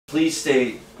Please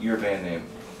state your band name.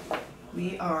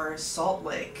 We are Salt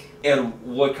Lake. And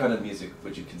what kind of music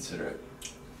would you consider it?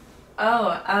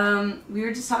 Oh, we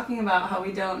were just talking about how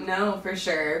we don't know for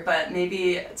sure, but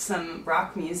maybe some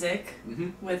rock music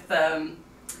with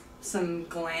some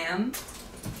glam.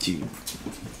 Dude.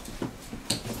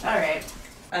 All right,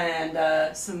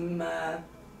 and some I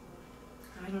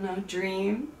don't know,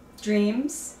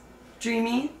 dreams,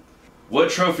 dreamy. What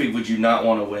trophy would you not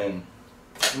want to win?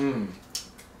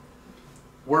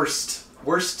 Worst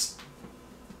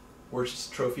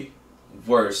trophy.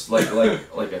 Worst, like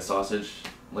a sausage.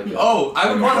 Like a,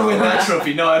 I would want to win that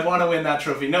trophy. No, I'd want to win that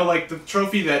trophy. No, like the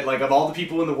trophy that, like, of all the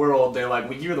people in the world, they're like,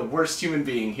 well, you're the worst human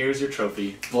being. Here's your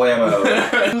trophy. Blammo.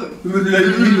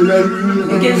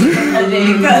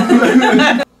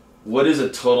 What is a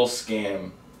total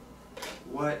scam?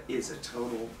 What is a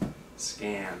total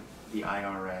scam? The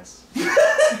IRS. Do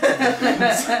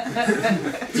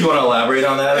you want to elaborate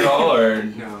on that at all, or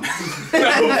No.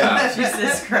 Yeah.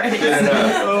 Jesus Christ.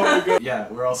 Oh my god. Yeah,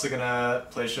 we're also gonna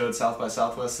play a show at South by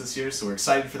Southwest this year, so we're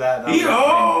excited for that. That'll be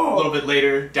a little bit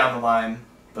later down the line,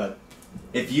 but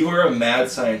If you were a mad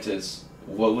scientist,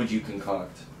 what would you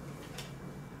concoct?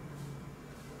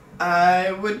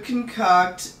 I would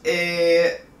concoct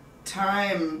a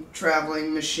time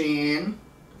traveling machine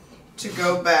to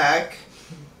go back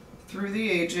through the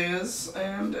ages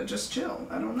and just chill.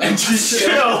 I don't know. And just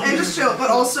chill. And just chill. But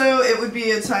also, it would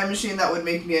be a time machine that would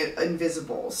make me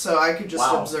invisible, so I could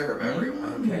just observe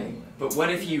everyone. Okay. But what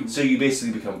if you... So you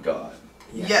basically become God.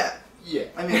 Yeah. yeah.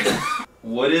 I mean,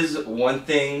 What is one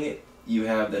thing you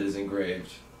have that is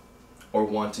engraved, or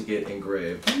want to get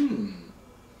engraved?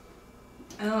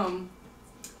 I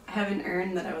have an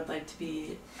urn that I would like to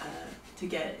be to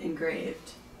get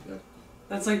engraved. Yeah.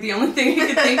 That's like the only thing I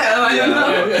could think of. I don't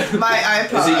know. my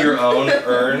iPod. Is it your own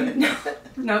urn?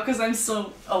 No, because I'm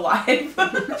still alive.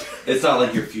 It's not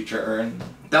like your future urn.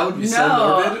 That would be so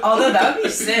morbid. Although that would be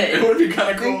It sick. would be kind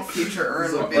I of cool. think future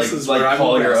urn would be. This is Like where I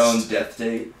call will your rest. own death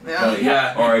date. Yeah. Like,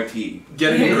 Yeah. R.I.P.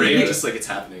 Get it engraved just like it's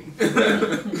happening.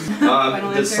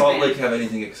 Final Does answer, Salt man. Lake have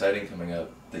anything exciting coming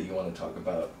up that you want to talk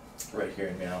about right here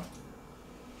and now?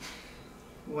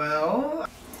 Well.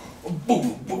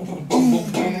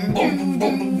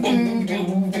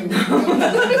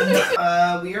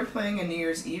 We are playing a New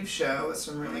Year's Eve show with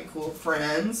some really cool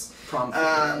friends. Prom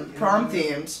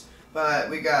Themed. But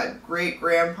we got Great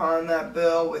Grandpa on that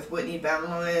bill with Whitney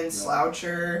Bemelin,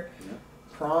 Sloucher,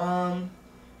 Prom.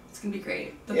 It's gonna be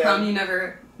great. The Yeah. prom you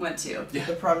never went to. The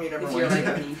prom you never If you're went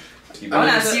like to. me. You I want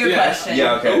to better- ask you a question.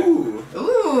 Yeah, okay. Ooh. Ooh.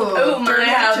 Oh my,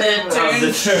 how the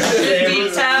Dirty turn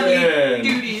How's tabby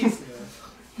duties.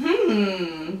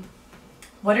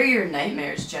 What are your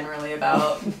nightmares generally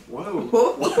about? Whoa.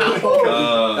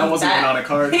 Whoa. That wasn't even on a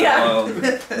card. Yeah.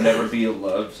 Never be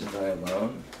loved and die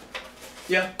alone.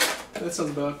 Yeah. That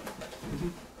sounds about.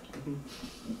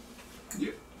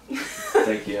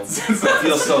 Thank you. I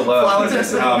feel so loved.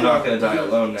 Flowers. Now I'm not gonna die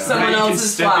alone now. Someone Now you can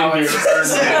else's step into your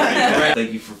flowers. urn.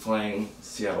 Thank you for playing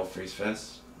Seattle Freeze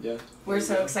Fest, Yeah. We're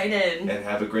so excited. and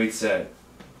have a great set.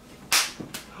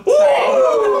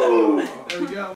 There we go.